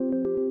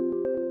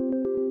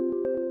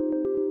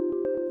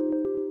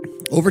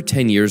Over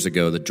 10 years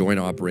ago, the Joint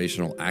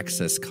Operational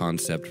Access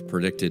concept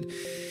predicted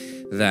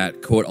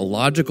that, quote, a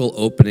logical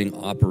opening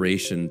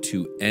operation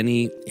to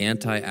any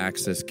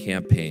anti-access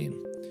campaign,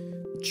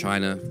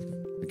 China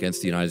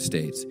against the United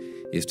States,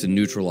 is to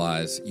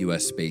neutralize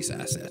U.S. space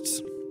assets,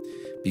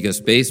 because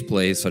space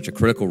plays such a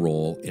critical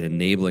role in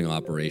enabling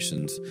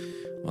operations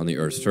on the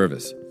Earth's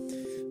surface.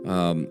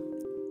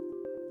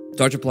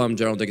 Dr. Plum,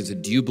 General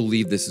Dickinson, do you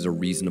believe this is a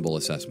reasonable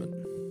assessment?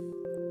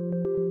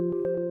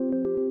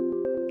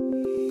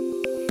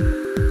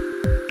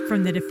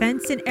 From the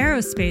Defense and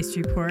Aerospace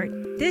Report,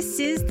 this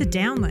is The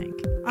Downlink,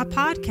 a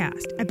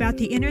podcast about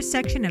the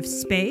intersection of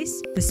space,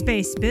 the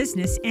space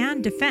business,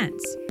 and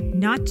defense.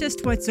 Not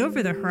just what's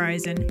over the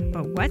horizon,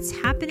 but what's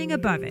happening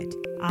above it.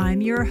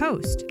 I'm your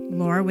host,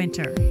 Laura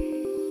Winter.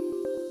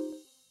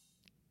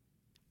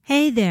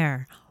 Hey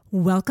there.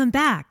 Welcome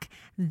back.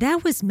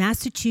 That was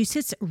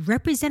Massachusetts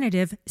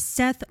Representative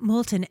Seth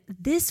Moulton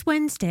this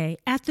Wednesday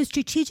at the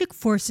Strategic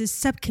Forces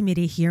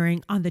Subcommittee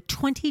hearing on the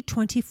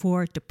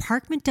 2024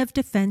 Department of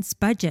Defense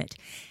budget.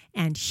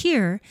 And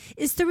here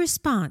is the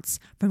response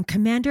from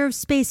Commander of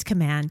Space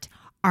Command,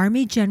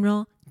 Army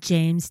General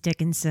James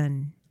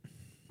Dickinson.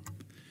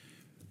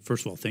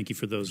 First of all, thank you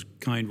for those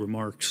kind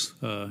remarks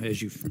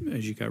as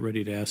you got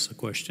ready to ask the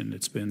question.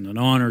 It's been an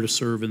honor to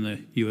serve in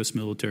the U.S.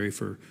 military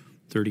for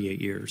 38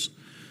 years.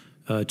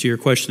 To your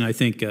question, I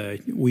think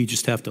we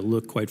just have to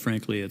look, quite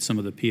frankly, at some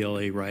of the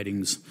PLA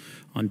writings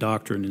on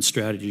doctrine and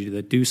strategy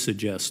that do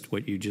suggest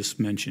what you just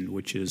mentioned,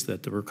 which is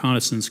that the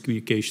reconnaissance,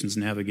 communications,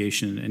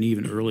 navigation, and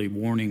even early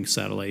warning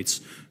satellites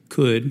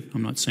could,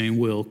 I'm not saying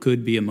will,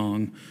 could be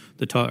among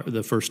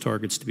the first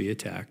targets to be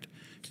attacked.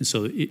 And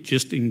so it,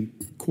 just in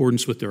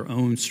accordance with their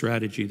own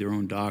strategy, their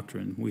own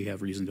doctrine, we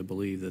have reason to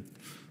believe that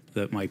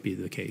that might be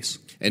the case.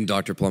 And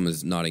Dr. Plum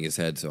is nodding his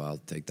head, so I'll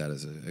take that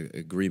as an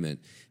agreement.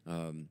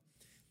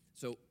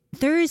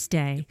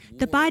 Thursday,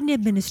 the Biden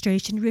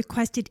administration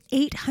requested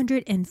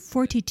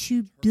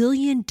 $842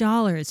 billion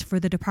for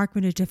the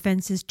Department of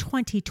Defense's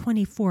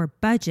 2024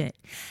 budget.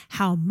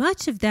 How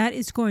much of that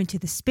is going to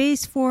the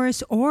Space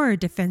Force or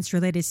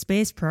defense-related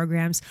space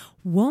programs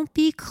won't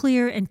be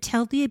clear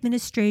until the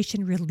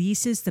administration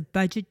releases the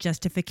budget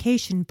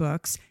justification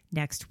books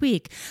next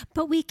week.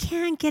 But we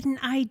can get an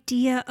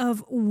idea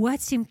of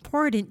what's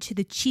important to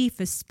the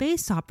Chief of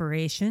Space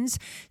Operations,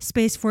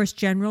 Space Force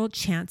General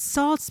Chance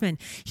Saltzman.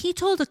 He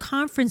told a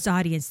conference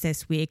audience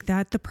this week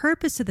that the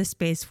purpose of the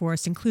Space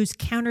Force includes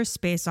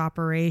counter-space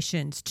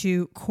operations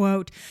to,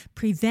 quote,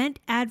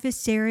 prevent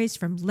adversaries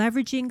from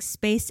leveraging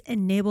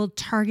space-enabled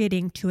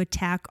targeting to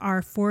attack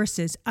our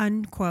forces,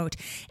 unquote.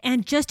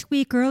 And just a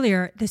week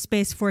earlier, the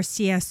Space Force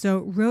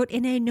CSO wrote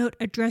in a note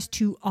addressed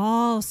to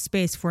all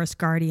Space Force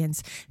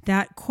Guardians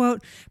that,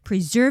 quote,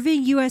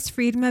 preserving U.S.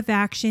 freedom of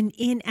action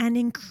in an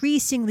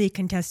increasingly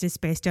contested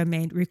space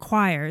domain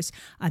requires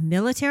a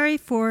military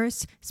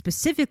force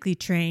specifically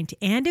trained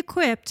and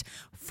equipped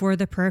for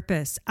the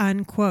purpose,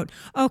 unquote.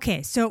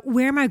 Okay, so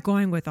where am I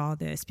going with all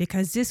this?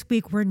 Because this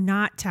week we're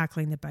not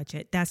tackling the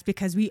budget. That's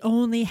because we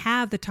only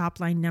have the top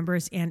line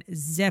numbers and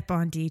zip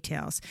on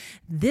details.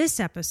 This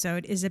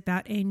episode is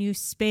about a new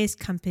space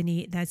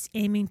company that's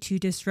aiming to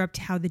disrupt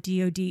how the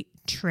DoD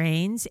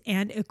trains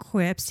and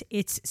equips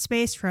its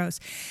space pros,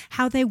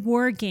 how they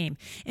war game,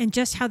 and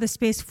just how the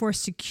Space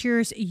Force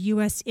secures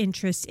U.S.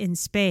 interests in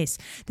space.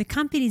 The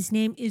company's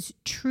name is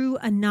True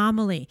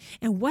Anomaly,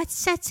 and what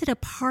sets it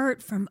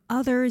apart from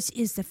others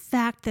is the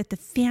fact that the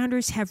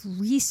founders have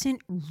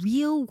recent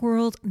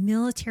real-world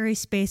military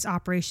space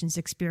operations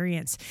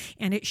experience,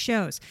 and it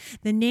shows.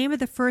 The name of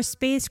the first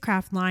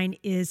spacecraft line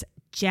is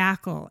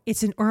Jackal.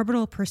 It's an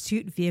orbital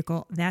pursuit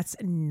vehicle that's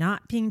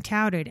not being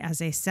touted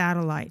as a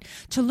satellite.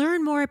 To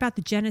learn more about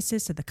the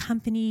genesis of the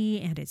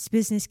company and its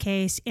business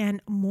case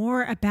and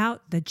more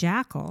about the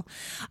Jackal,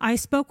 I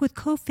spoke with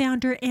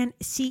co-founder and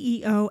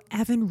CEO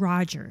Evan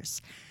Rogers.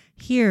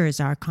 Here's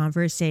our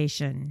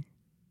conversation.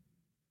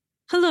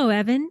 Hello,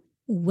 Evan.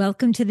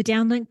 Welcome to the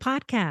Downlink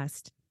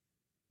podcast.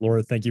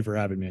 Laura, thank you for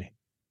having me.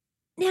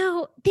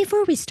 Now,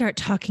 before we start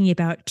talking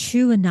about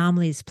True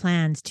Anomaly's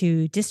plans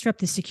to disrupt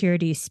the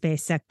security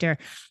space sector,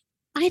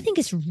 I think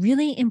it's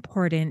really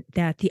important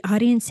that the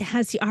audience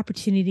has the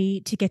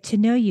opportunity to get to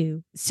know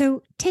you.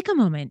 So take a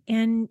moment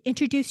and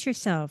introduce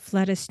yourself.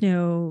 Let us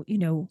know,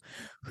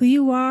 who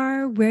you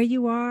are, where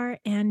you are,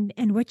 and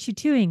what you're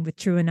doing with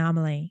True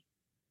Anomaly.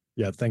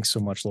 Yeah, thanks so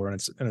much, Laura.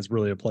 And it's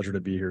really a pleasure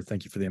to be here.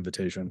 Thank you for the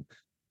invitation.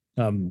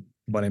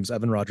 My name is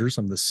Evan Rogers.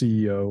 I'm the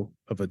CEO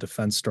of a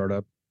defense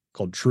startup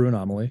called True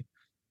Anomaly.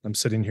 I'm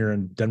sitting here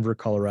in Denver,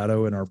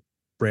 Colorado, in our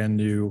brand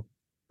new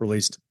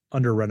released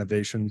under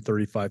renovation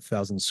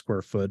 35,000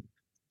 square foot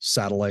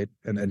satellite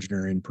and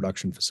engineering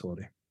production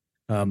facility.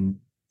 Prior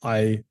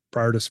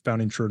to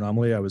founding True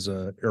Anomaly, I was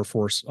an Air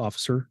Force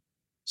officer,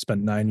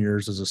 spent 9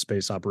 years as a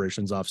space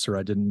operations officer.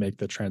 I didn't make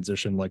the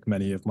transition like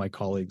many of my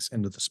colleagues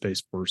into the Space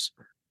Force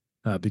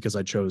because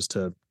I chose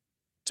to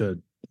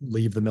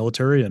leave the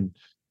military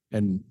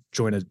and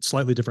join a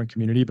slightly different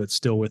community, but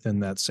still within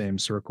that same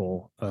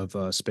circle of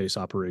space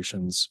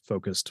operations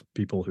focused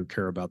people who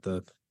care about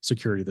the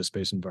security of the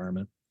space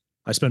environment.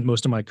 I spent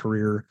most of my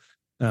career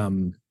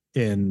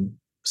in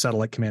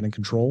satellite command and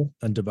control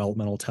and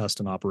developmental test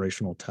and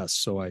operational tests.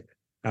 So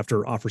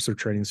after officer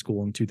training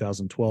school in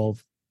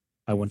 2012,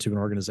 I went to an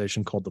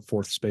organization called the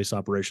 4th Space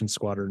Operations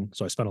Squadron.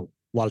 So I spent a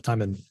lot of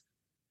time in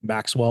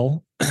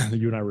Maxwell that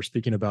you and I were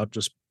speaking about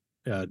just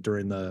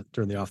during the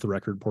off the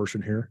record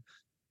portion here,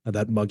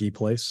 that muggy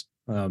place,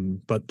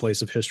 but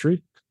place of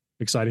history,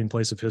 exciting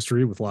place of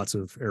history with lots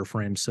of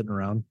airframes sitting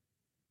around.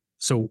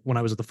 So when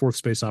I was at the 4th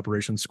Space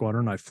Operations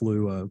Squadron, I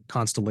flew a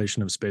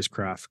constellation of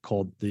spacecraft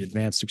called the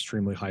Advanced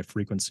Extremely High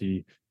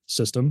Frequency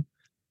System.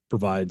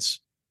 Provides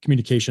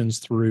communications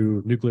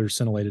through nuclear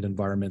scintillated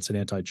environments and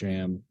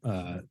anti-jam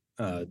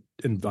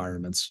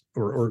environments,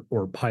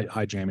 or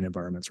high jamming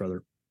environments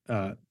rather.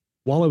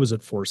 While I was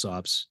at Force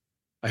Ops,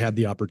 I had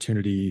the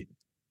opportunity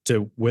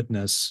to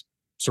witness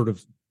sort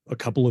of a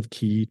couple of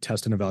key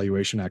test and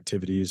evaluation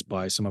activities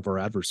by some of our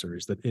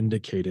adversaries that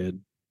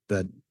indicated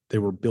that they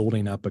were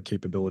building up a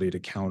capability to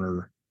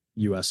counter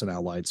US and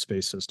allied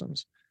space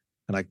systems.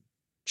 And I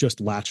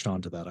just latched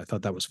onto that. I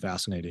thought that was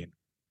fascinating.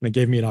 And it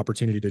gave me an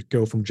opportunity to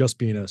go from just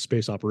being a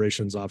space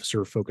operations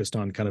officer focused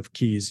on kind of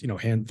keys,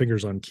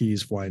 fingers on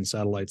keys, flying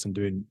satellites and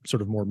doing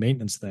sort of more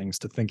maintenance things,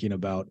 to thinking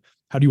about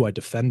how do I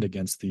defend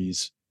against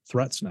these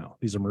threats now,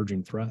 these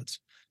emerging threats?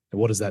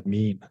 And what does that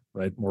mean,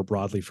 right? More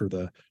broadly for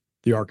the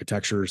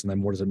architectures, and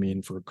then what does it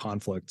mean for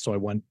conflict? So I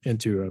went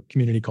into a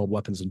community called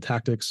Weapons and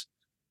Tactics.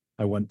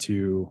 I went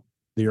to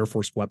the Air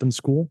Force Weapons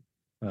School,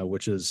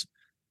 which is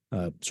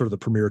sort of the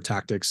premier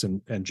tactics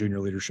and junior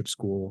leadership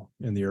school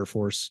in the Air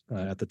Force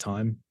at the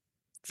time.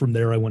 From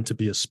there, I went to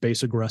be a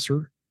space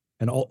aggressor.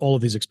 And all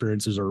of these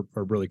experiences are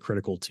really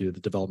critical to the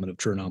development of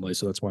True Anomaly.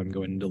 So that's why I'm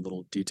going into a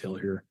little detail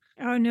here.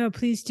 Oh, no,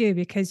 please do,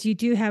 because you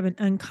do have an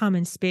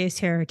uncommon space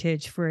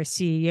heritage for a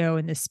CEO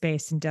in the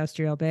space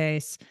industrial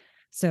base.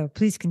 So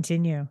please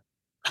continue.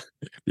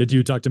 Did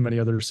you talk to many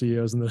other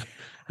CEOs in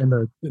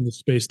the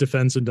space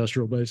defense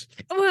industrial base?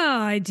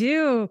 Well, I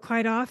do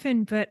quite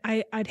often, but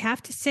I'd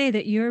have to say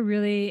that you're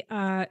really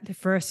the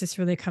first that's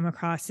really come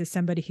across as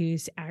somebody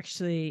who's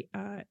actually,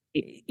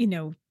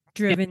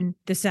 driven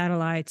the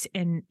satellites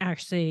and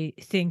actually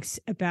thinks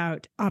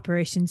about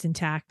operations and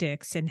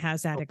tactics and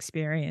has that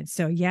experience.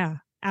 So yeah,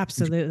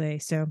 absolutely.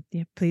 So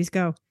yeah, please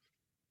go.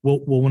 Well,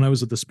 when I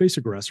was at the space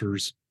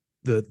aggressors,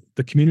 the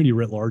community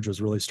writ large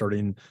was really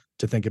starting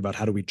to think about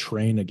how do we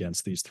train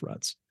against these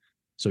threats.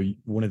 So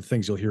one of the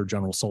things you'll hear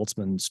General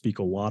Saltzman speak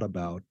a lot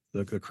about,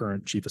 the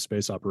current chief of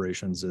space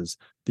operations, is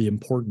the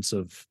importance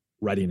of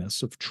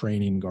readiness, of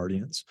training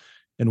Guardians.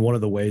 And one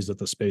of the ways that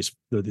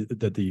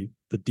the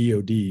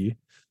DoD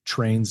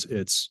trains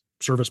its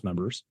service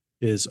members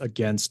is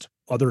against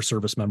other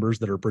service members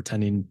that are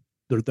pretending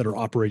that are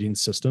operating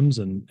systems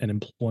and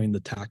employing the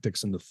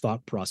tactics and the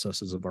thought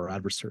processes of our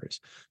adversaries.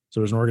 So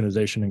there's an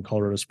organization in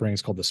Colorado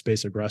Springs called the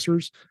Space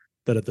Aggressors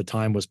that at the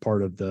time was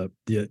part of the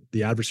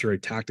adversary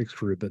tactics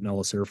group at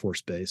Nellis Air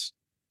Force Base.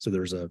 So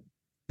there's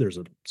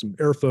some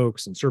air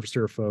folks and surface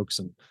air folks,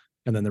 and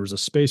then there was a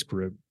space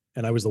group,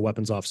 and I was the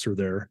weapons officer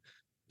there.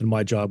 And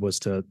my job was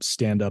to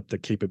stand up the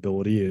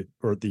capability,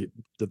 or the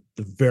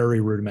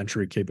very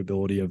rudimentary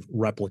capability, of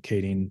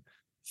replicating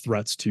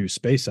threats to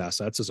space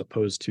assets, as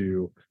opposed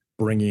to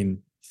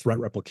bringing threat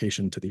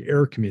replication to the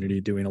air community,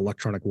 doing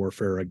electronic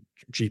warfare,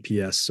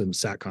 GPS and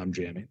SATCOM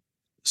jamming.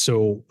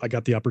 So I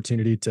got the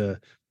opportunity to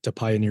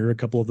pioneer a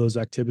couple of those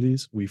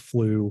activities. We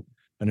flew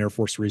an Air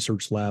Force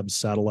Research Labs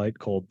satellite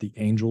called the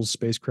Angels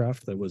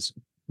spacecraft that was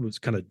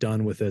kind of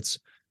done with its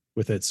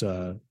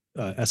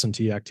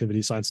S&T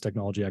activity, science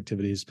technology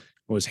activities,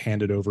 was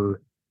handed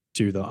over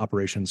to the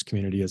operations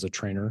community as a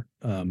trainer.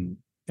 And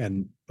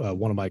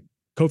one of my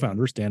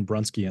co-founders, Dan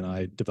Brunsky, and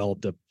I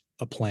developed a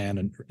plan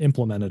and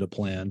implemented a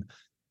plan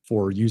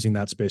for using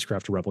that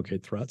spacecraft to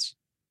replicate threats.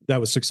 That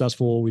was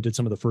successful. We did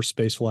some of the first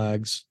space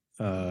flags,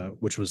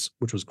 which was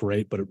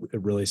great, but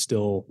it really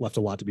still left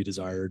a lot to be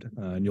desired.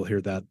 And you'll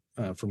hear that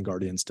from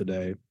Guardians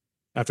today.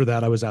 After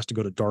that, I was asked to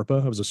go to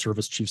DARPA. I was a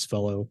Service Chiefs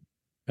Fellow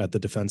at the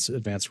Defense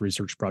Advanced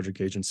Research Project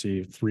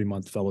Agency,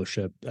 3-month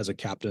fellowship as a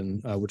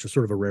captain, which was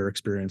sort of a rare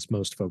experience.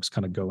 Most folks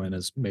kind of go in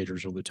as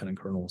majors or lieutenant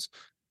colonels.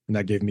 And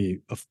that gave me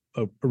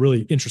a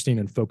really interesting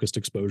and focused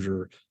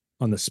exposure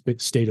on the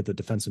state of the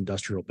defense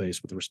industrial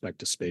base with respect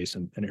to space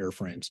and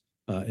airframes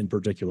in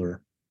particular.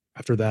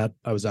 After that,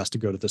 I was asked to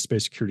go to the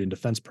Space Security and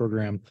Defense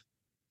Program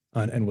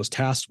and was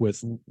tasked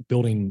with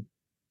building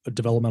a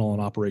developmental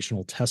and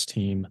operational test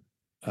team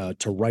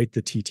to write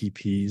the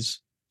TTPs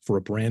for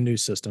a brand new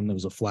system that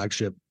was a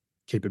flagship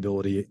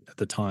capability at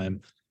the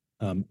time,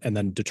 and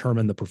then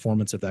determine the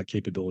performance of that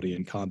capability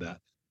in combat.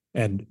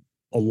 And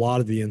a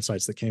lot of the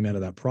insights that came out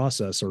of that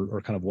process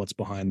are kind of what's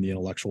behind the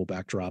intellectual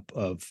backdrop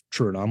of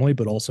True Anomaly,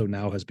 but also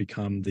now has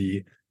become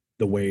the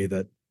way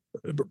that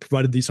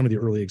provided some of the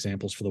early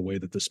examples for the way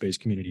that the space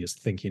community is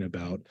thinking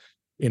about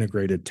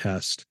integrated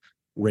test,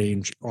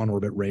 range,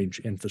 on-orbit range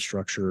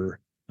infrastructure,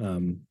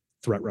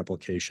 threat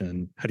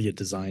replication. How do you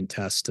design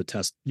tests to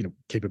test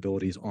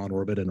capabilities on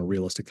orbit in a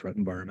realistic threat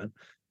environment?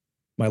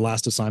 My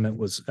last assignment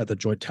was at the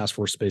Joint Task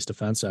Force Space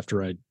Defense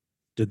after I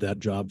did that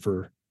job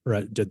for or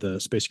I did the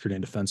Space Security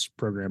and Defense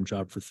Program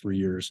job for 3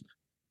 years.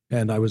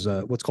 And I was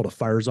what's called a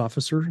fires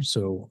officer.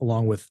 So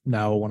along with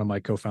now one of my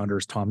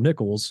co-founders, Tom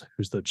Nichols,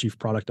 who's the chief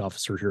product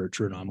officer here at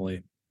True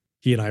Anomaly,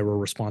 he and I were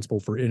responsible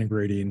for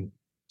integrating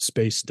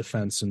space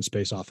defense and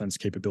space offense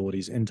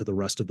capabilities into the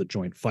rest of the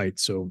joint fight.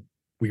 So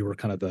we were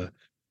kind of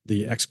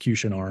the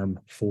execution arm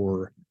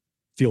for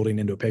fielding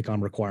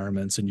Indo-PACOM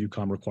requirements and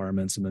EUCOM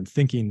requirements, and then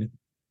thinking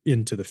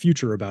into the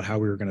future about how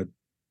we were going to,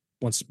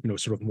 once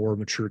sort of more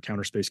mature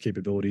counter space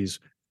capabilities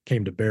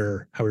came to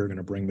bear, how we were going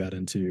to bring that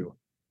into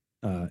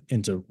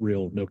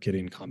real, no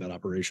kidding, combat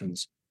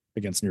operations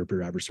against near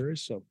peer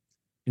adversaries. So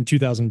in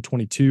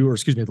 2022, or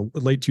excuse me, the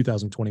late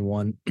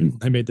 2021,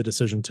 I made the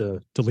decision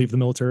to leave the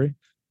military.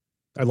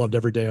 I loved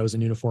every day I was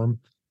in uniform,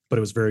 but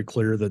it was very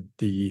clear that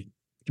the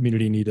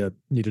community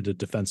needed a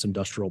defense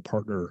industrial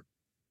partner,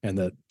 and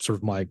that sort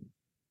of my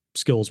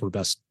skills were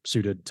best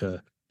suited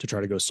to try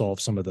to go solve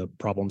some of the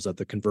problems at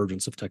the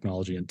convergence of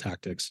technology and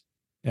tactics.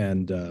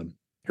 And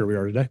here we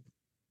are today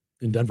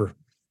in Denver.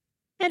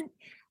 And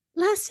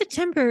last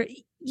September,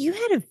 you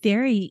had a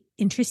very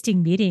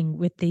interesting meeting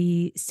with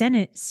the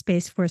Senate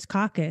Space Force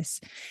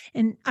Caucus.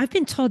 And I've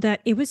been told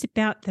that it was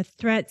about the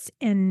threats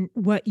and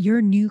what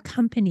your new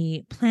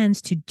company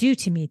plans to do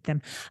to meet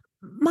them.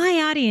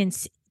 My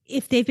audience,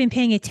 if they've been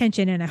paying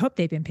attention, and I hope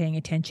they've been paying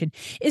attention,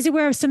 is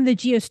aware of some of the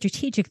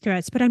geostrategic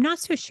threats, but I'm not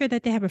so sure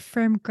that they have a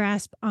firm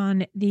grasp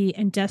on the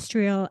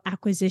industrial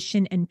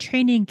acquisition and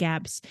training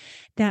gaps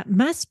that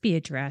must be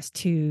addressed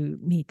to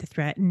meet the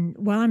threat. And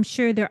while I'm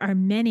sure there are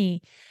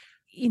many,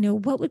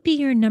 what would be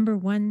your number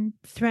one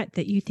threat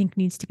that you think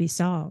needs to be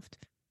solved?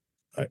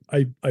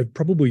 I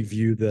probably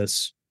view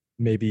this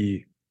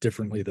maybe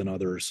differently than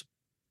others.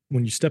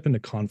 When you step into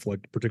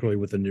conflict, particularly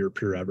with a near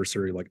peer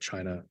adversary like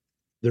China,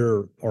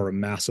 there are a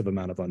massive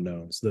amount of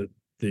unknowns.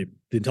 The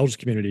intelligence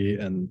community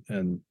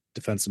and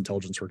defense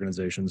intelligence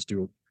organizations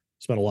do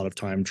spend a lot of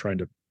time trying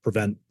to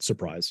prevent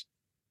surprise.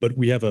 But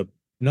we have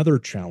another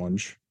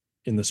challenge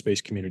in the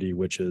space community,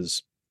 which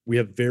is we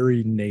have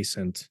very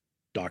nascent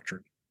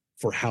doctrine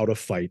for how to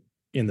fight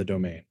in the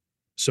domain.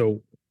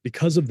 So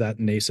because of that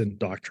nascent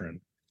doctrine,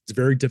 it's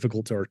very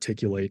difficult to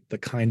articulate the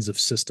kinds of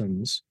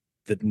systems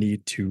that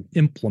need to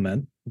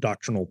implement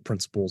doctrinal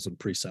principles and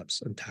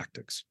precepts and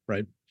tactics,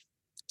 right?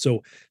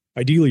 So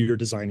ideally, you're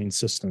designing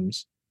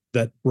systems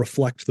that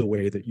reflect the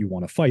way that you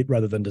want to fight,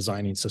 rather than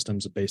designing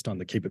systems based on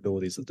the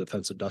capabilities of the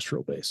defense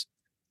industrial base.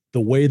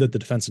 The way that the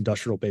defense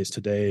industrial base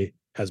today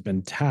has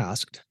been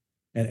tasked,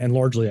 and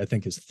largely I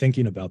think is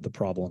thinking about the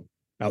problem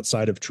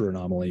outside of True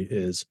Anomaly,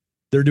 is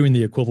they're doing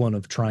the equivalent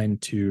of trying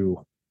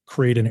to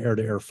create an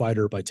air-to-air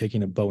fighter by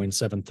taking a Boeing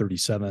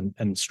 737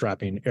 and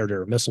strapping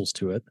air-to-air missiles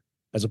to it,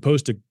 as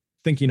opposed to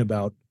thinking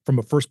about, from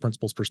a first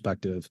principles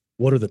perspective,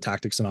 what are the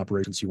tactics and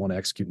operations you want to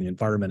execute in the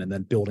environment, and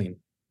then building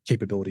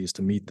capabilities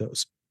to meet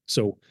those.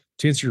 So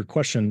to answer your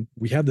question,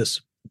 we have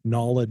this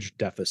knowledge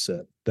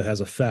deficit that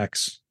has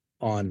effects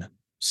on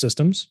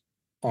systems,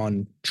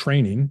 on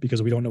training,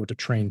 because we don't know what to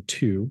train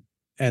to.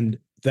 And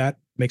that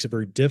makes it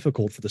very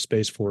difficult for the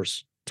Space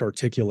Force to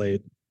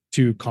articulate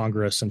to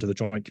Congress and to the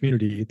joint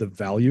community the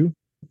value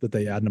that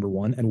they add, number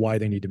one, and why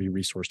they need to be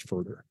resourced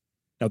further.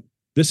 Now,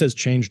 this has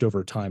changed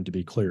over time, to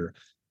be clear,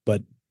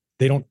 but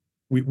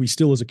we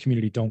still as a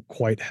community don't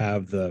quite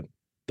have the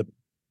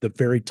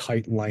very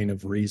tight line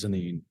of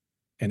reasoning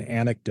and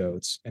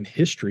anecdotes and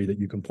history that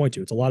you can point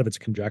to. A lot of it's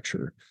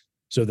conjecture.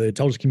 So the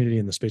intelligence community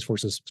and the Space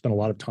Force has spent a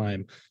lot of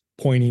time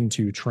pointing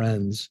to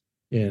trends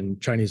in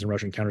Chinese and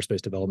Russian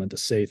counterspace development to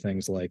say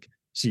things like,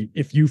 see,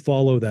 if you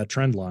follow that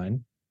trend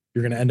line,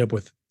 you're going to end up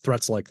with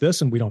threats like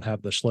this, and we don't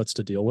have the schlitz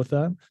to deal with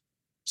that.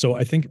 So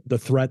I think the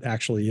threat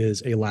actually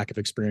is a lack of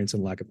experience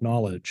and lack of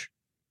knowledge.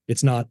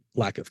 It's not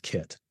lack of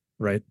kit,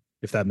 right?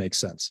 If that makes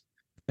sense.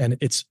 And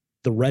it's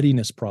the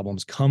readiness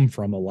problems come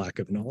from a lack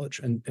of knowledge.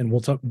 And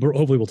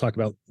hopefully we'll talk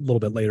about a little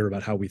bit later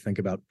about how we think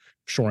about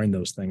shoring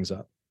those things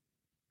up.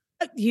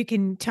 You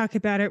can talk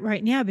about it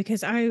right now,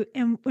 because I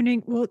am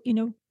wondering, well,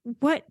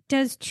 what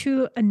does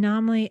True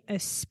Anomaly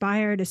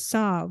aspire to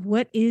solve?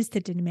 What is the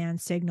demand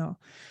signal?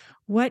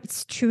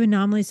 What's True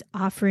Anomaly's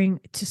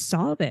offering to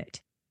solve it?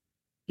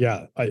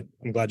 Yeah,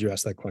 I'm glad you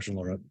asked that question,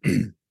 Laura.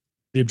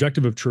 The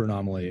objective of True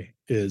Anomaly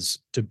is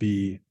to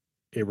be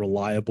a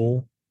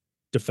reliable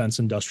defense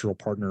industrial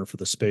partner for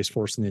the Space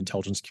Force and the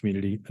intelligence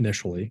community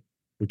initially.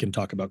 We can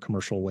talk about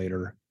commercial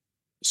later,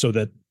 so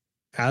that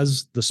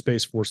as the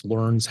Space Force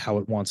learns how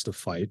it wants to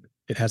fight,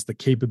 it has the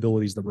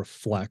capabilities that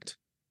reflect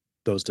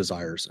those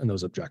desires and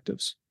those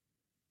objectives,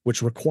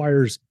 which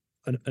requires,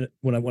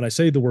 when I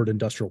say the word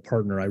industrial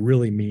partner, I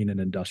really mean an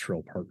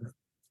industrial partner,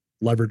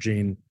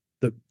 leveraging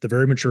the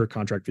very mature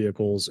contract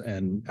vehicles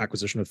and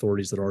acquisition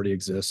authorities that already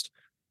exist.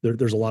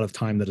 There's a lot of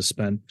time that is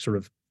spent sort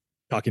of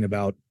talking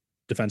about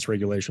defense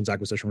regulations,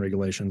 acquisition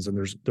regulations, and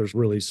there's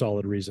really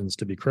solid reasons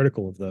to be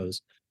critical of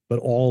those. But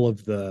all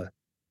of the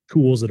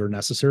tools that are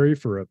necessary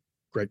for a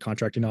great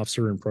contracting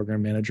officer and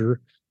program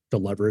manager to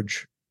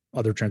leverage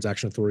other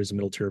transaction authorities and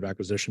middle tier of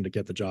acquisition to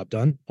get the job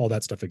done, all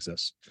that stuff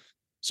exists.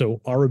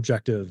 So our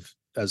objective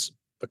as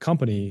a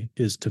company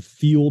is to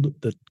field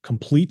the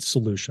complete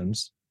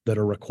solutions that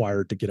are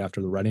required to get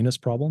after the readiness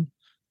problem,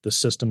 the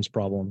systems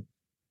problem,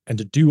 and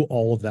to do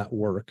all of that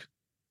work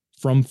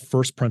from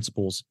first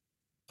principles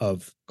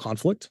of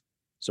conflict.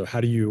 So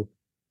how do you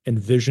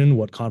envision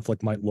what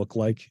conflict might look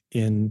like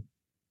in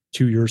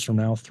 2 years from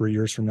now, 3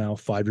 years from now,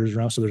 5 years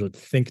from now? So there's a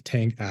think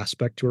tank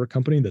aspect to our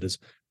company that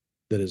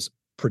is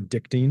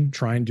predicting,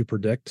 trying to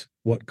predict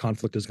what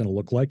conflict is going to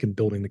look like and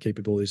building the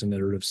capabilities in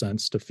iterative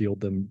sense to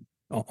field them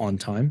on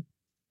time.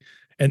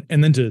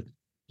 And then to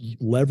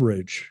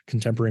leverage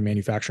contemporary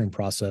manufacturing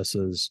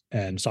processes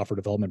and software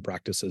development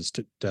practices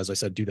to, as I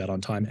said, do that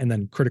on time and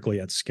then critically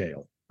at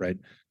scale, right?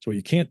 So what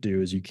you can't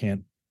do is you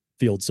can't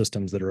field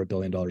systems that are $1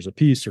 billion a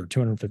piece or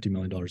 $250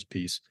 million a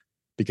piece,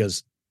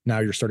 because now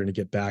you're starting to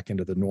get back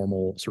into the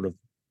normal sort of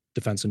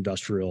defense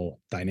industrial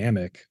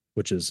dynamic,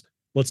 which is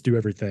let's do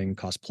everything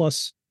cost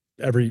plus.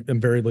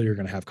 Invariably, you're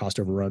going to have cost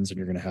overruns and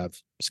you're going to have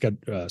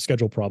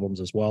schedule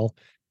problems as well.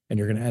 And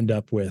you're going to end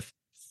up with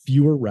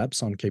fewer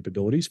reps on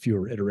capabilities,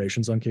 fewer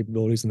iterations on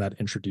capabilities, and that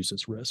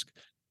introduces risk.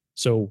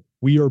 So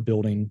we are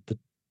building the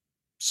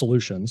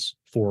solutions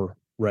for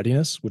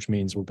readiness, which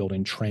means we're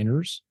building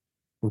trainers,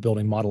 we're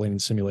building modeling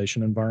and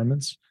simulation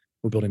environments,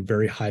 we're building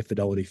very high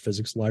fidelity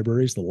physics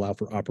libraries that allow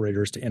for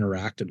operators to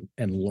interact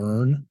and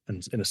learn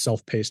in a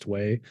self-paced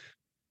way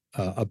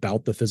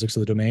about the physics of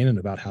the domain and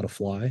about how to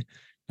fly.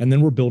 And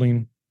then we're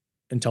building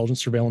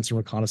intelligence, surveillance, and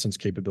reconnaissance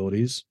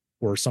capabilities,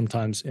 or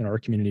sometimes in our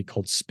community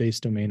called space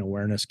domain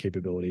awareness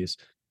capabilities,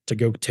 to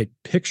go take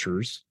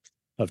pictures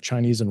of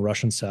Chinese and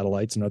Russian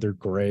satellites and other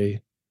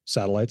gray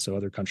satellites, so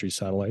other countries'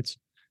 satellites,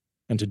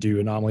 and to do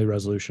anomaly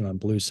resolution on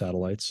blue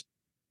satellites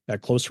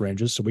at close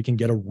ranges so we can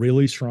get a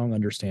really strong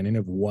understanding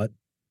of what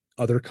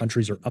other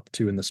countries are up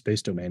to in the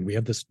space domain. We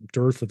have this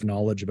dearth of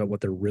knowledge about what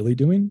they're really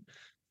doing,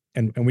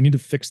 and we need to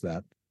fix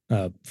that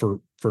for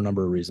a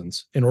number of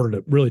reasons in order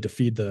to really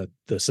feed the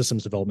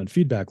systems development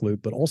feedback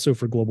loop, but also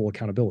for global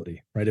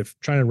accountability, right? If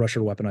China and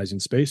Russia are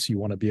weaponizing space, you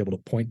want to be able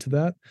to point to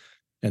that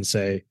and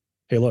say,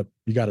 hey, look,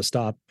 you got to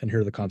stop, and here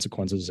are the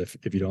consequences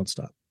if you don't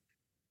stop.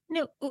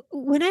 No,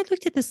 when I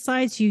looked at the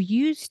slides you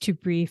used to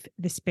brief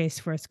the Space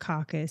Force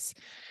Caucus,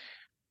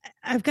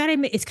 I've got to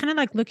admit, it's kind of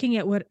like looking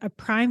at what a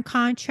prime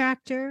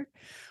contractor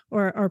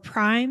or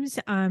primes.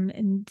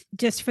 And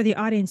just for the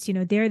audience,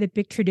 they're the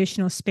big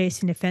traditional space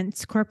and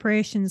defense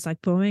corporations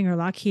like Boeing or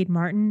Lockheed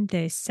Martin.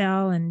 They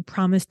sell and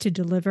promise to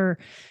deliver,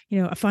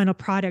 a final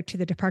product to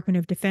the Department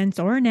of Defense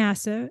or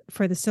NASA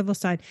for the civil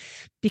side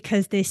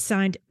because they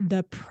signed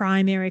the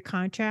primary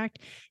contract.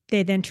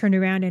 They then turn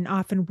around and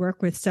often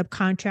work with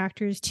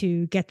subcontractors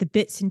to get the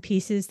bits and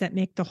pieces that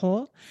make the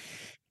whole.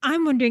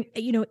 I'm wondering,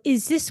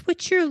 is this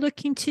what you're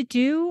looking to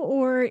do,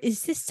 or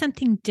is this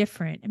something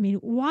different? I mean,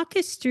 walk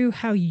us through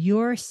how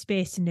your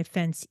space and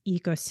defense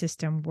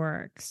ecosystem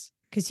works,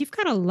 because you've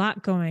got a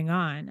lot going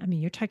on. I mean,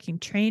 you're talking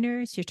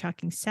trainers, you're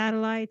talking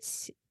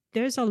satellites.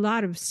 There's a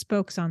lot of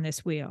spokes on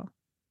this wheel.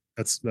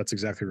 That's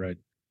exactly right.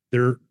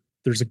 There's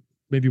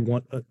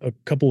a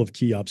couple of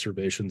key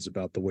observations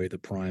about the way the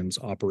primes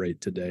operate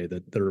today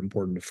that are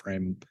important to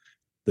frame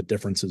the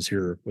differences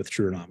here with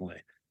True Anomaly.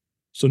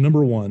 So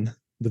number one,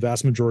 the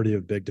vast majority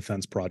of big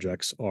defense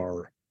projects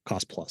are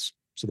cost plus.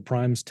 So the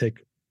primes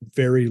take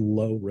very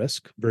low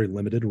risk, very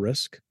limited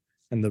risk,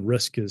 and the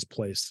risk is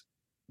placed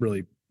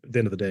really at the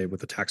end of the day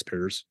with the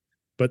taxpayers.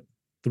 But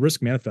the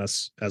risk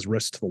manifests as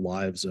risk to the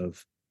lives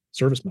of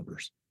service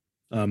members.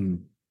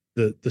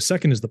 The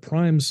second is the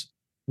primes,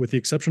 with the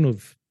exception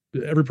of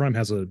every prime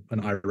has an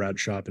IRAD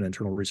shop, an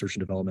internal research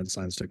and development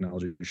science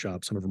technology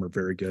shop. Some of them are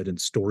very good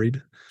and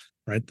storied,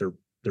 right?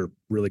 They're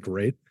really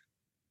great.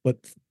 But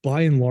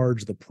by and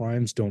large, the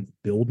primes don't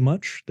build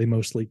much. They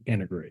mostly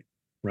integrate,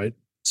 right?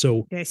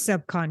 So they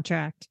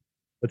subcontract.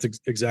 That's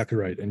exactly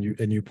right. And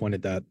you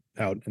pointed that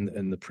out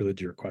in the prelude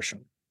to your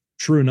question.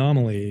 True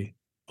Anomaly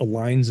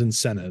aligns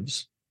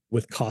incentives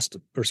with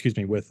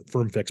with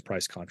firm fixed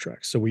price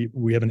contracts. So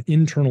we have an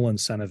internal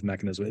incentive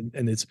mechanism,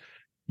 and it's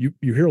you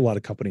hear a lot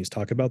of companies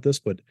talk about this,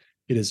 but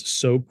it is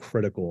so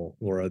critical,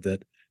 Laura,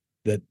 that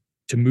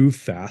to move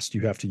fast,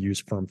 you have to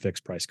use firm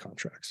fixed price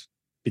contracts,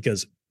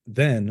 because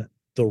then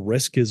the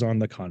risk is on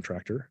the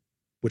contractor,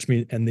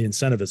 and the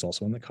incentive is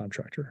also on the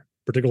contractor,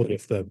 particularly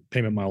if the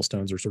payment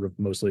milestones are sort of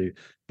mostly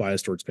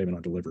biased towards payment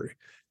on delivery.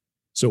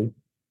 So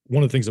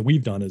one of the things that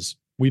we've done is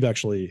we've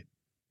actually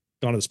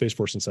gone to the Space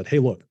Force and said, hey,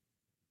 look,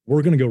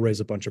 we're going to go raise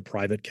a bunch of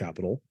private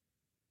capital.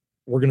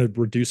 We're going to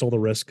reduce all the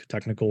risk,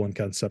 technical and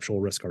conceptual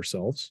risk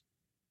ourselves,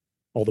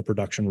 all the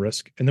production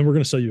risk, and then we're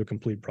going to sell you a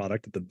complete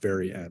product at the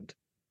very end.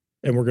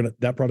 And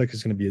that product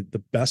is going to be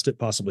the best it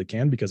possibly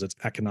can because it's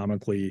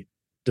economically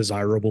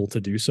desirable to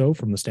do so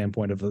from the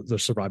standpoint of the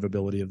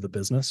survivability of the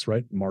business,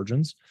 right?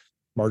 Margins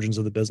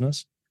of the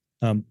business.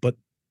 But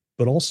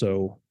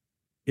also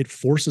it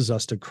forces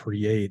us to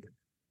create,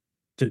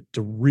 to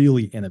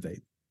really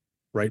innovate,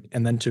 right?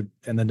 And then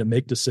to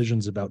make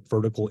decisions about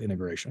vertical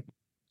integration.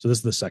 So this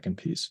is the second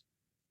piece.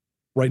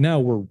 Right now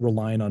we're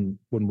relying on,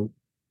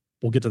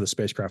 we'll get to the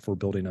spacecraft we're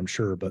building, I'm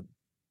sure, but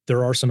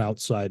there are some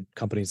outside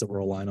companies that we're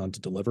relying on to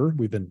deliver.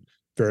 We've been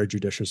very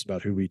judicious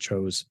about who we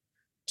chose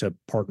to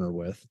partner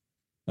with.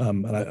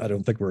 And I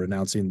don't think we're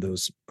announcing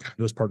those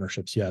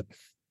partnerships yet.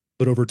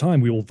 But over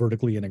time, we will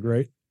vertically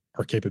integrate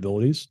our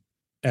capabilities,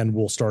 and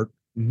we'll start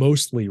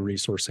mostly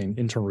resourcing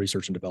internal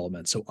research and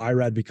development. So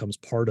IRAD becomes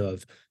part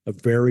of a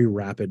very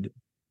rapid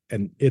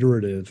and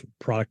iterative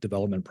product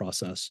development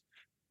process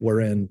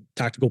wherein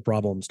tactical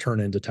problems turn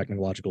into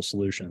technological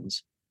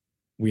solutions.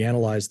 We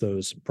analyze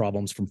those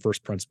problems from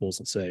first principles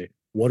and say,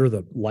 what are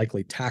the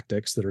likely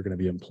tactics that are going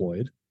to be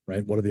employed,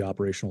 right? What are the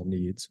operational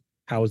needs?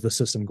 How is the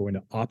system going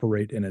to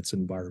operate in its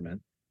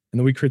environment? And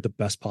then we create the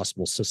best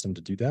possible system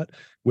to do that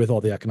with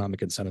all the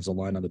economic incentives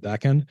aligned on the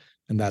back end.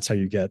 And that's how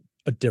you get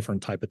a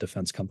different type of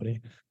defense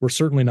company. We're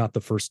certainly not the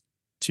first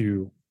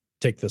to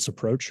take this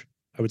approach.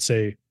 I would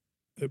say,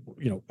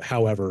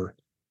 however,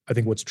 I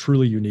think what's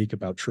truly unique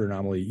about True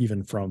Anomaly,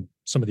 even from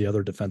some of the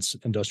other defense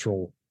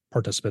industrial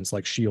participants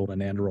like Shield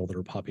and Anduril that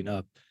are popping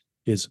up,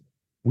 is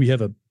we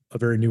have a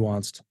very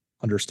nuanced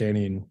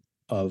understanding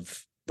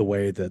of the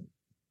way that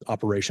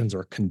operations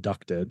are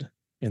conducted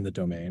in the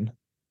domain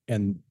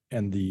and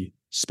the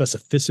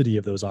specificity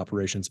of those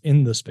operations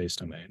in the space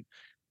domain.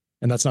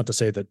 And that's not to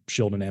say that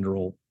Shield and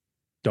Anduril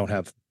don't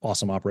have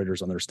awesome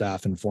operators on their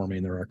staff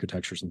informing their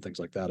architectures and things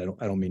like that. I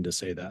don't mean to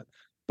say that,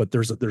 but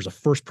there's a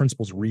first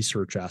principles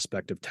research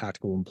aspect of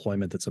tactical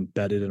employment that's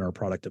embedded in our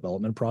product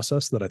development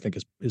process that I think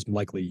is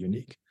likely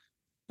unique.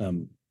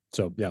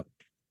 So yeah.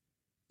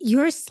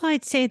 Your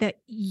slides say that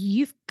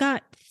you've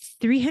got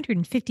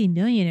 350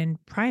 million in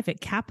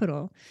private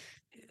capital.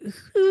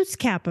 Whose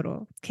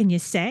capital? Can you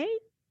say?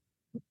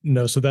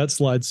 No, so that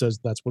slide says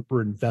that's what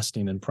we're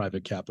investing in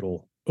private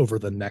capital over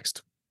the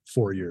next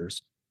 4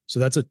 years.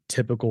 So that's a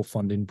typical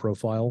funding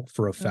profile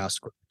for a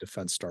fast-growing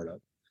defense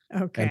startup.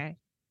 Okay. And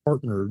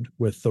partnered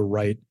with the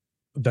right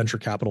venture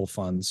capital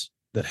funds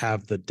that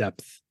have the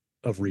depth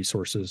of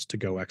resources to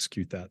go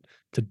execute that.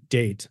 To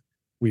date,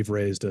 we've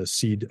raised a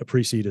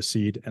pre-seed, a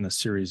seed, and a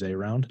Series A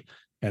round,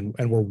 and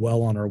we're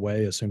well on our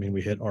way, assuming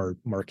we hit our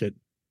market,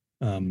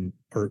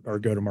 our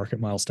go-to-market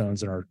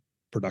milestones and our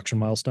production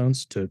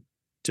milestones to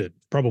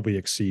probably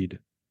exceed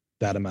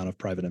that amount of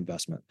private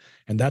investment.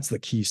 And that's the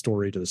key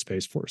story to the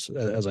Space Force.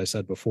 As I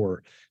said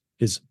before,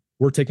 is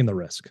we're taking the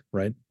risk,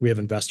 right? We have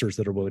investors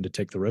that are willing to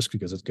take the risk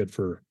because it's good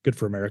for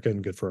America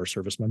and good for our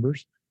service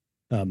members.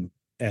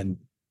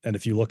 And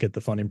if you look at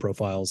the funding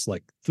profiles,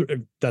 like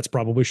that's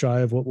probably shy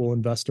of what we'll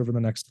invest over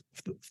the next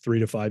 3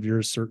 to 5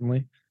 years,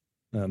 certainly.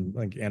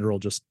 Like Anduril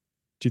just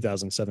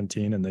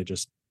 2017, and they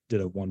just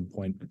did a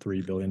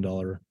 $1.3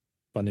 billion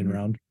funding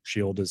round.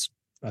 Shield is,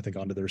 I think,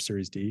 onto their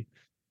Series D.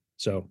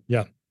 So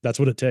yeah, that's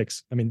what it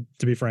takes. I mean,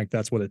 to be frank,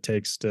 that's what it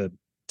takes to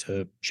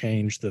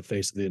change the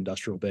face of the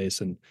industrial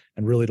base and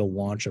really to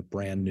launch a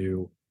brand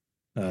new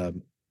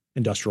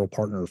industrial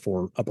partner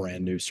for a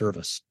brand new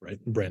service,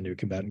 right? Brand new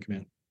combatant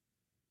command.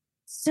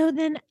 So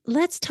then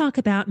let's talk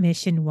about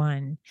Mission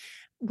 1,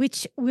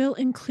 which will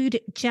include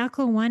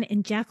Jackal 1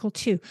 and Jackal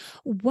 2.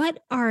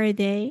 What are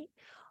they?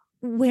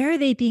 Where are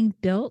they being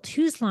built?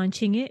 Who's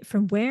launching it?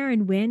 From where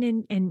and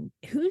when? And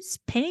who's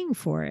paying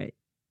for it?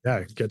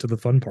 Yeah, get to the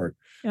fun part.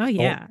 Oh,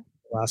 yeah.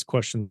 Last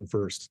question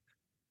first.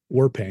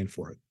 We're paying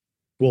for it.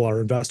 Well,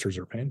 our investors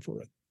are paying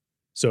for it.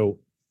 So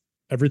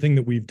everything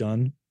that we've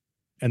done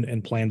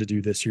and plan to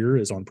do this year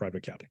is on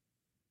private capital,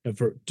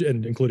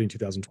 and including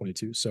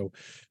 2022. So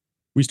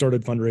we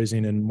started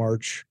fundraising in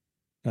March.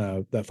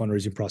 That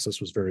fundraising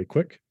process was very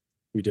quick.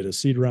 We did a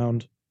seed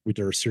round. We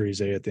did our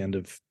Series A at the end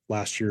of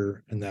last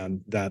year, and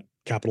then that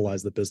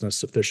capitalized the business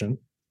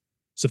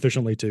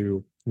sufficiently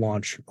to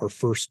launch our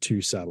first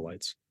 2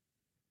 satellites.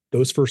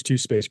 Those first 2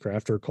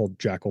 spacecraft are called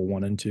Jackal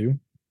 1 and 2,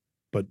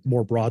 but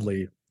more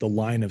broadly, the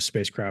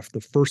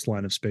first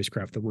line of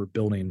spacecraft that we're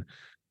building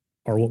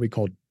are what we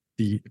call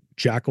the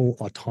Jackal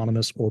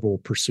Autonomous Orbital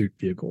Pursuit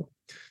Vehicle.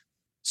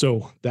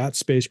 So that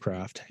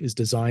spacecraft is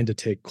designed to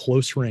take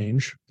close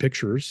range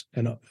pictures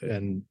and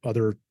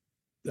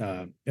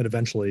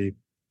eventually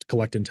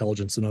collect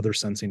intelligence and other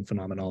sensing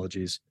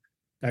phenomenologies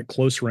at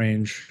close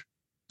range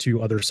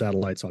to other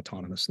satellites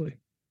autonomously.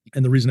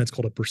 And the reason it's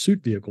called a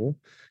pursuit vehicle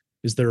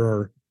is there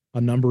are a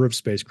number of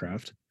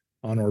spacecraft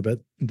on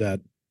orbit that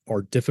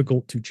are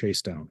difficult to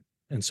chase down.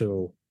 And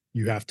so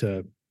you have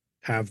to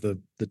have the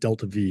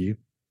delta V,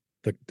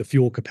 the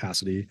fuel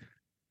capacity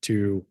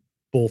to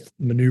both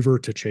maneuver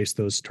to chase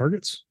those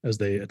targets as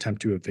they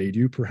attempt to evade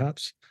you,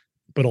 perhaps,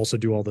 but also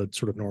do all the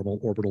sort of normal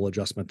orbital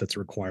adjustment that's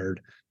required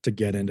to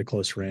get into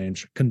close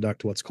range,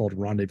 conduct what's called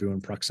rendezvous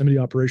and proximity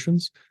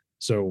operations.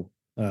 So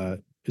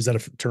is that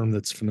a term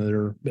that's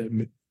familiar?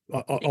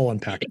 I'll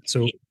unpack it.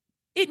 So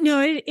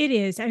it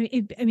is. I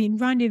mean,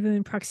 rendezvous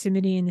and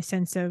proximity in the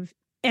sense of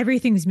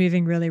everything's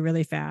moving really,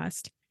 really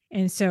fast.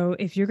 And so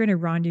if you're going to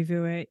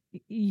rendezvous it,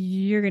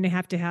 you're going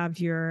to have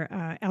your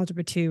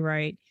algebra 2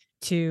 right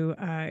to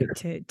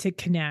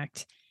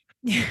connect.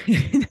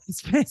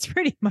 That's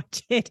pretty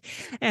much it.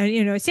 And,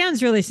 it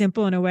sounds really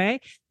simple in a way,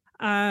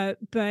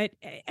 but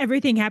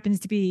everything happens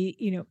to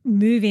be,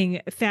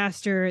 moving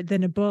faster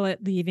than a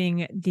bullet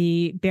leaving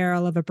the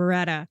barrel of a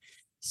Beretta.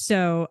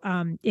 So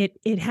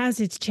it has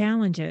its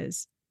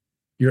challenges.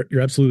 You're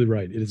absolutely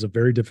right. It is a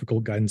very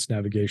difficult guidance,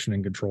 navigation,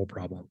 and control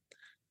problem.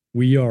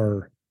 We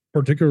are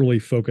particularly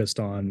focused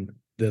on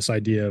this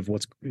idea of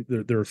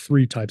there are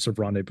three types of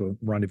rendezvous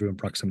and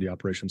proximity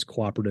operations: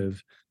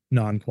 cooperative,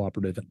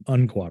 non-cooperative,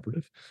 and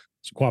uncooperative.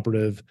 So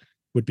cooperative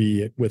would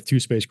be with two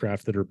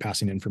spacecraft that are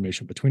passing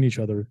information between each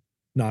other.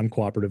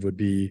 Non-cooperative would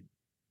be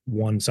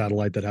one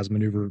satellite that has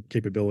maneuver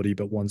capability,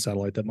 but one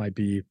satellite that might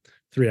be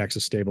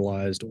three-axis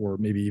stabilized or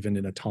maybe even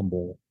in a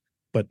tumble,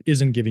 but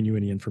isn't giving you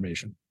any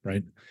information,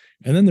 right?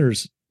 And then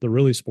there's the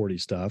really sporty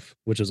stuff,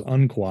 which is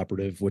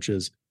uncooperative, which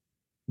is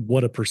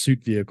what a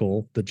pursuit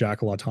vehicle, the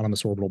Jackal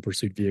autonomous orbital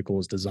pursuit vehicle,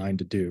 is designed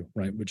to do,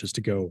 right? Which is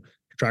to go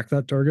track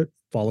that target,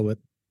 follow it,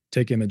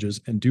 take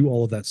images, and do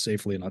all of that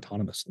safely and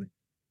autonomously.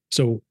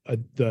 So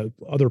the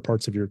other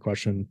parts of your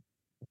question,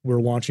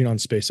 we're launching on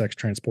SpaceX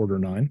Transporter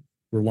 9.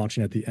 We're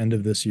launching at the end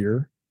of this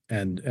year,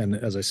 and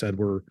as I said,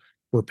 we're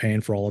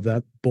paying for all of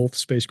that. Both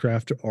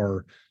spacecraft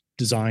are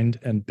designed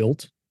and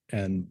built,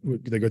 and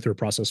they go through a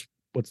process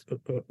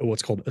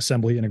what's called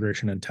assembly,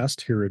 integration, and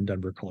test here in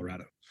Denver,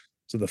 Colorado.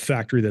 So the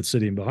factory that's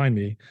sitting behind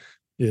me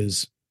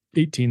is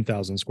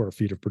 18,000 square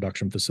feet of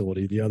production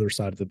facility. The other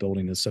side of the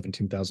building is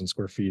 17,000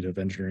 square feet of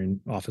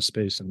engineering office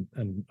space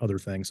and other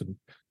things, and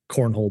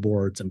cornhole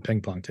boards and ping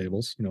pong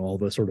tables, all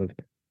the sort of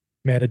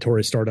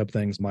mandatory startup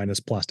things minus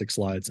plastic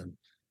slides and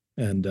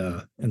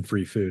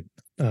free food.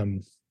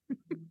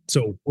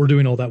 So we're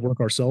doing all that work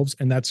ourselves,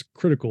 and that's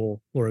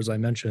critical. Or as I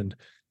mentioned,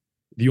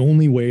 the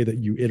only way that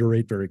you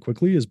iterate very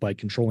quickly is by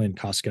controlling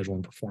cost, schedule,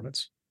 and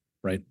performance,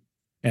 right?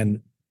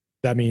 And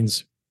that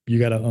means you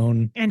got to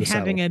own and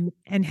having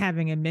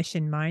a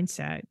mission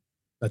mindset.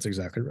 That's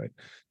exactly right.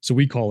 So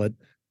we call it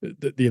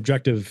the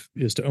objective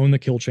is to own the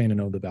kill chain and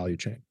own the value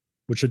chain,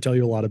 which should tell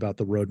you a lot about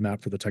the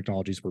roadmap for the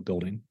technologies we're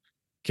building.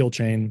 Kill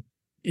chain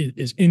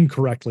is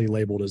incorrectly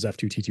labeled as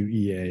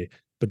F2T2EA,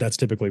 but that's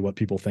typically what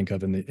people think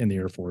of in the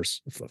Air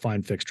Force: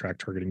 find, fix, track,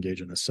 target,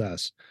 engage, and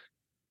assess.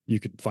 You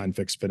could find,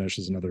 fix, finish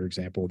as another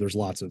example. There's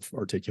lots of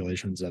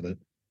articulations of it.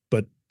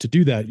 But to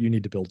do that, you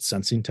need to build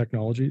sensing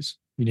technologies,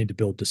 you need to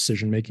build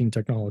decision-making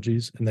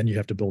technologies, and then you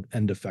have to build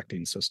end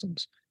effecting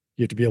systems.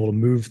 You have to be able to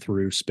move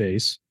through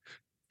space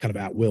kind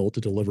of at will to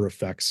deliver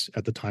effects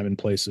at the time and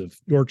place of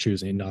your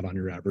choosing, not on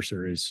your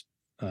adversary's,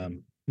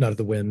 not at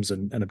the whims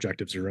and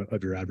objectives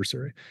of your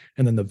adversary.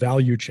 And then the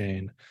value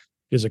chain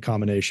is a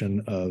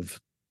combination of,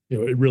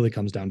 it really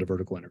comes down to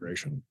vertical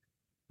integration.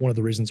 One of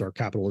the reasons our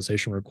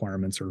capitalization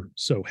requirements are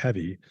so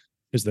heavy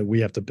is that we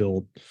have to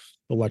build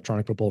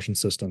electronic propulsion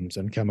systems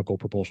and chemical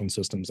propulsion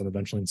systems, and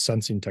eventually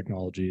sensing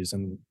technologies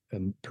and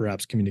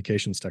perhaps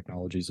communications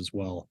technologies as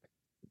well.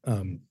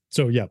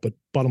 So yeah, but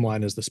bottom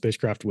line is the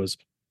spacecraft was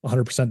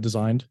 100%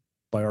 designed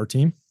by our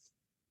team.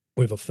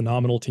 We have a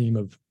phenomenal team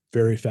of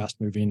very fast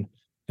moving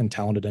and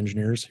talented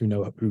engineers who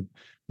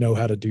know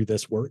how to do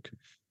this work,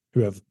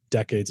 who have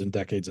decades and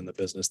decades in the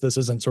business. This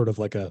isn't sort of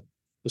like a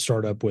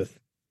startup with,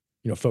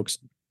 folks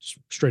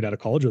straight out of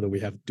college, or that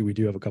we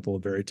do have a couple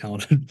of very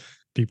talented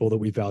people that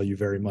we value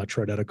very much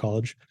right out of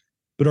college.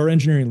 But our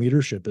engineering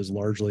leadership is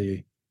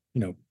largely,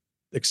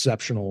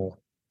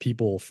 exceptional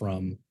people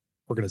from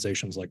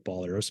organizations like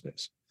Ball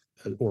Aerospace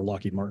or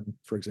Lockheed Martin,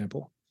 for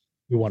example.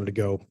 We wanted to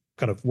go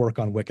kind of work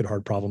on wicked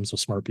hard problems with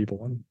smart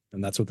people,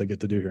 and that's what they get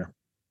to do here.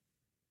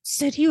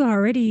 So do you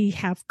already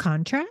have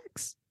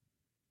contracts?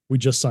 We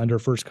just signed our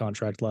first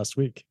contract last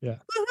week. Yeah.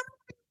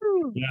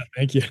 Yeah,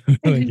 thank you.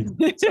 Thank you.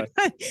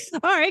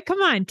 All right,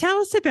 come on, tell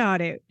us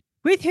about it.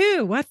 With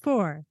who? What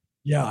for?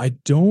 Yeah, I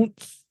don't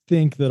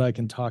think that I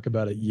can talk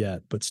about it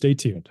yet, but stay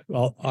tuned.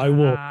 I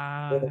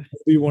will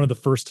be one of the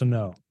first to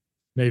know.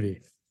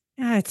 Maybe.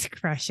 That's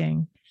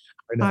crushing.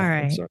 I know. All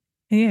right.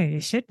 Yeah, you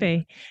should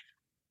be.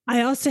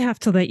 I also have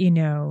to let you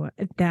know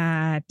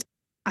that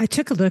I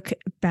took a look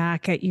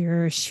back at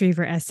your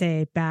Schriever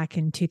essay back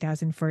in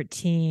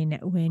 2014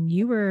 when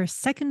you were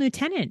Second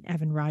Lieutenant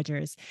Evan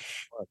Rogers.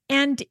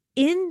 And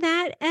in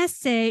that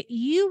essay,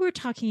 you were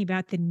talking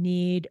about the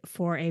need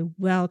for a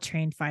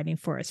well-trained fighting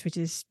force, which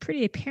is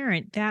pretty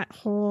apparent. That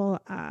whole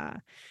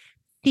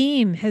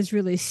theme has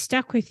really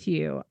stuck with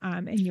you.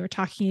 And you were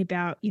talking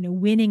about,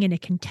 winning in a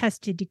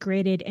contested,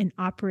 degraded, and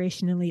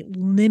operationally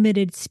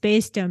limited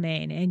space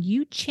domain. And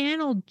you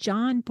channeled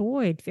John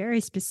Boyd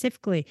very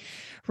specifically,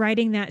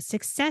 writing that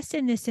success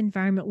in this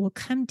environment will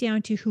come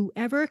down to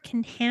whoever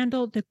can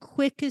handle the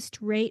quickest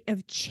rate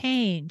of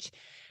change.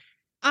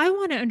 I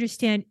want to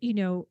understand,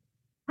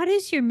 how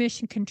does your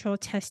mission control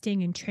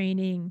testing and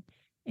training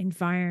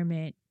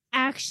environment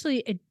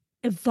actually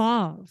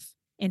evolve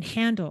and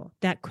handle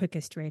that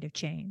quickest rate of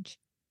change?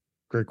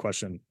 Great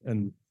question.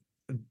 And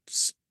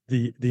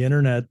the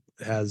internet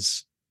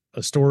has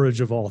a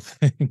storage of all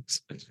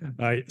things.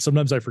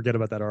 Sometimes I forget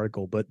about that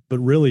article, but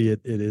really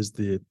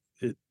it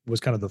was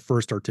kind of the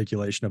first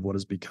articulation of what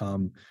has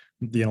become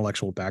the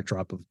intellectual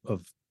backdrop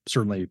of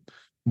certainly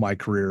my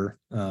career.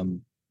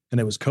 And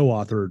it was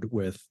co-authored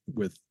with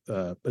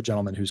a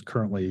gentleman who's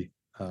currently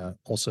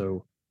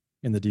also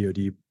in the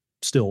DoD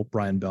still,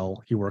 Brian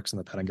Bell. He works in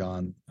the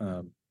Pentagon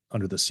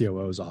under the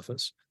COO's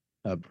office.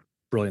 a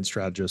brilliant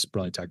strategist,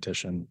 brilliant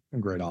tactician,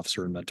 and great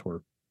officer and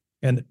mentor.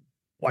 And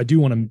I do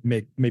want to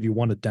make maybe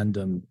one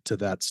addendum to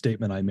that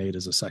statement I made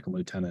as a second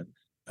lieutenant.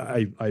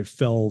 I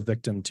fell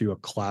victim to a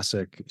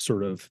classic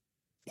sort of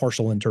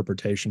partial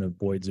interpretation of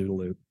Boyd's OODA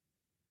loop.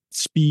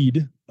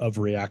 Speed of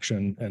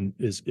reaction and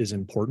is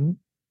important.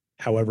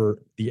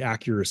 However, the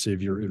accuracy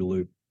of your OODA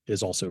loop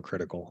is also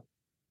critical.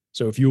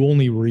 So if you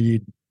only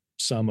read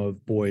some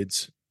of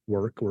Boyd's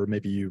work, or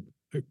maybe you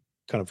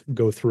kind of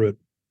go through it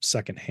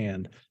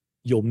secondhand,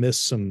 you'll miss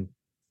some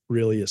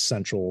really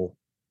essential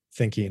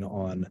thinking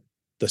on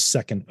the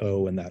second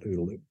O in that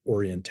OODA loop,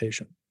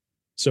 orientation.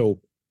 So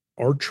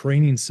our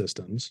training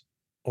systems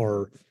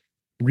are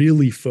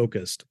really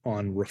focused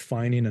on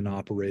refining an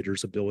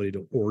operator's ability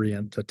to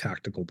orient to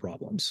tactical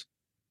problems.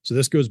 So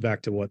this goes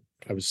back to what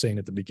I was saying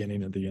at the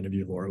beginning of the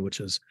interview, Laura, which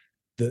is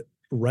that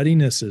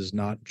readiness is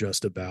not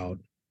just about,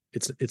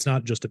 it's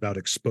not just about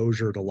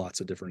exposure to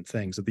lots of different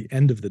things. At the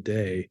end of the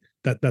day,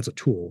 that's a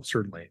tool,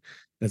 certainly.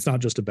 And it's not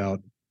just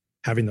about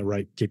having the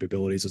right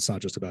capabilities. It's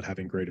not just about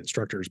having great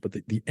instructors, but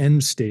the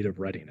end state of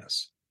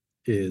readiness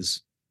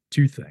is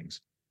two things.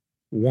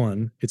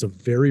 One, it's a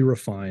very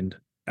refined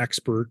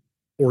expert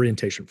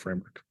orientation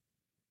framework,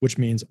 which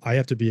means I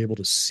have to be able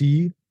to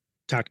see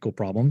tactical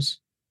problems,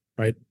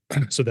 right?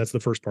 So that's the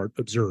first part,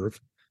 observe.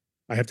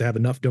 I have to have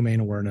enough domain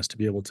awareness to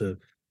be able to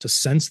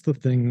sense the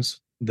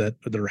things that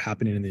are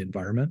happening in the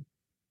environment.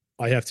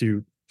 I have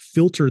to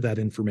filter that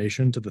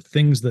information to the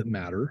things that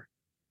matter,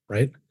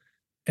 right?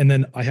 And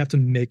then I have to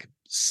make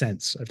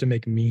sense. I have to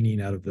make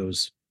meaning out of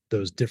those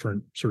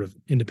different sort of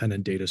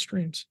independent data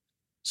streams.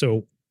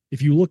 So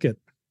if you look at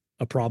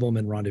a problem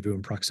in rendezvous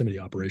and proximity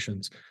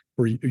operations,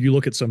 where you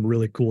look at some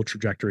really cool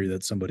trajectory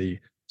that somebody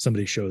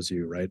shows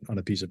you, right, on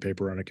a piece of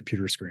paper on a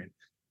computer screen.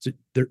 So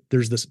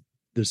there's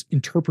this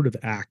interpretive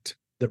act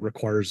that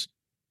requires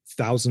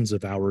thousands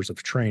of hours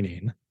of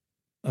training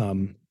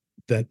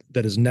that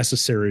is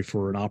necessary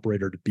for an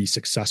operator to be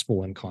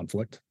successful in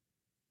conflict,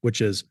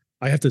 which is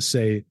I have to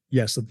say,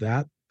 yes,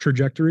 that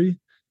trajectory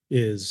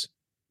is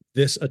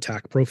this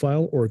attack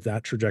profile, or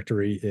that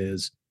trajectory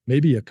is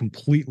maybe a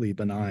completely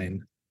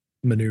benign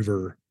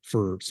maneuver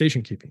for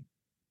station keeping.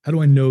 How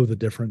do I know the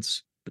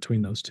difference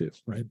between those two,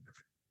 right?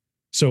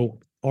 So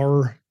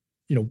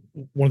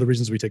one of the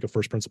reasons we take a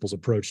first principles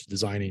approach to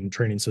designing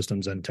training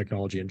systems and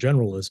technology in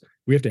general is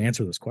we have to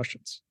answer those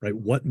questions, right?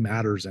 What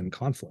matters in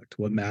conflict?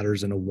 What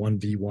matters in a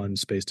 1v1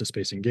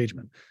 space-to-space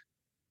engagement?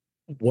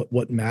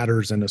 What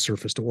matters in a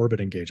surface-to-orbit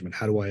engagement?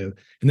 And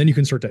then you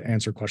can start to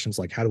answer questions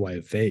like, how do I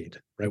evade,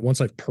 right?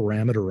 Once I've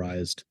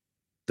parameterized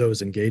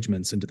those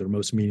engagements into their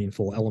most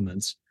meaningful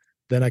elements,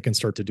 then I can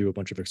start to do a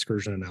bunch of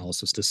excursion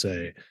analysis to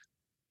say,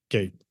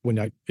 okay,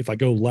 if I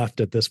go left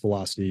at this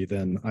velocity,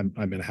 then I'm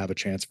going to have a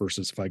chance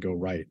versus if I go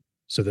right.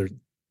 So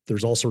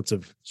there's all sorts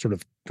of sort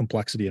of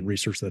complexity and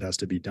research that has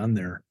to be done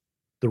there.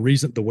 The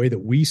way that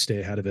we stay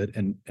ahead of it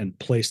and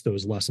place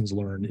those lessons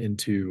learned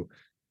into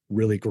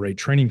really great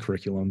training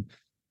curriculum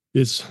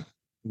is,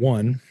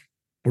 one,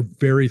 we're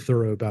very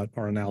thorough about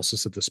our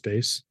analysis of the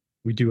space.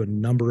 We do a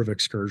number of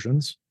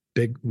excursions.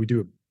 We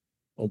do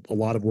a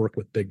lot of work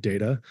with big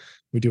data.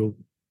 We do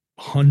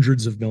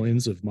hundreds of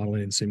millions of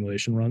modeling and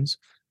simulation runs,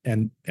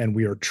 and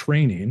we are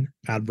training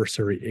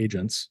adversary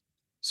agents.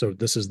 So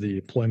this is the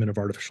deployment of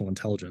artificial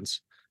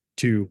intelligence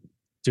to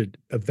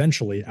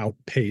eventually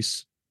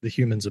outpace the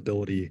human's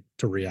ability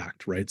to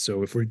react, right?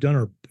 So if we've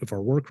done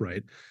our work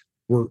right,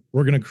 we're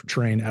going to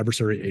train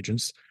adversary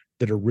agents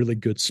that are really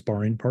good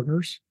sparring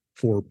partners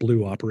for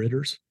blue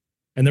operators.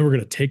 And then we're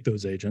going to take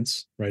those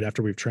agents, right,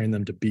 after we've trained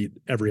them to beat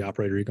every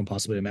operator you can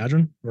possibly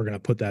imagine. We're going to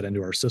put that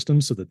into our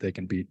system so that they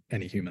can beat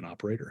any human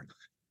operator.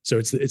 So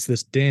it's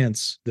this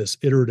dance, this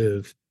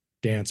iterative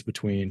dance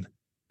between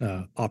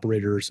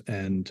operators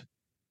and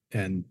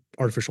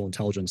artificial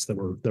intelligence that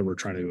we're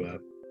trying to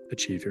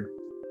achieve here.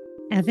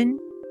 Evan,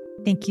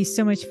 thank you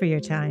so much for your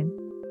time.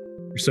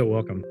 You're so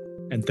welcome.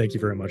 And thank you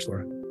very much,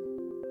 Laura.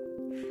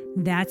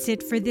 That's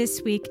it for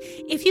this week.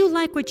 If you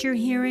like what you're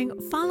hearing,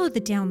 follow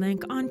the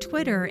Downlink on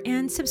Twitter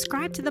and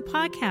subscribe to the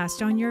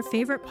podcast on your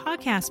favorite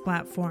podcast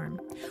platform.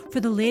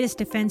 For the latest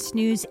defense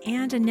news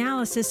and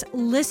analysis,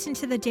 listen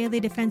to the Daily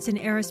Defense and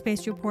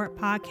Aerospace Report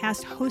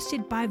podcast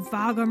hosted by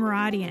Vago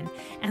Muradian,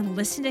 and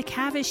listen to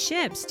Cavis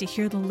Ships to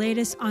hear the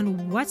latest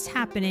on what's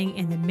happening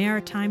in the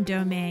maritime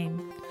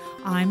domain.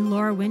 I'm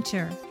Laura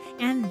Winter,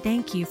 and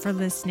thank you for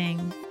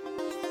listening.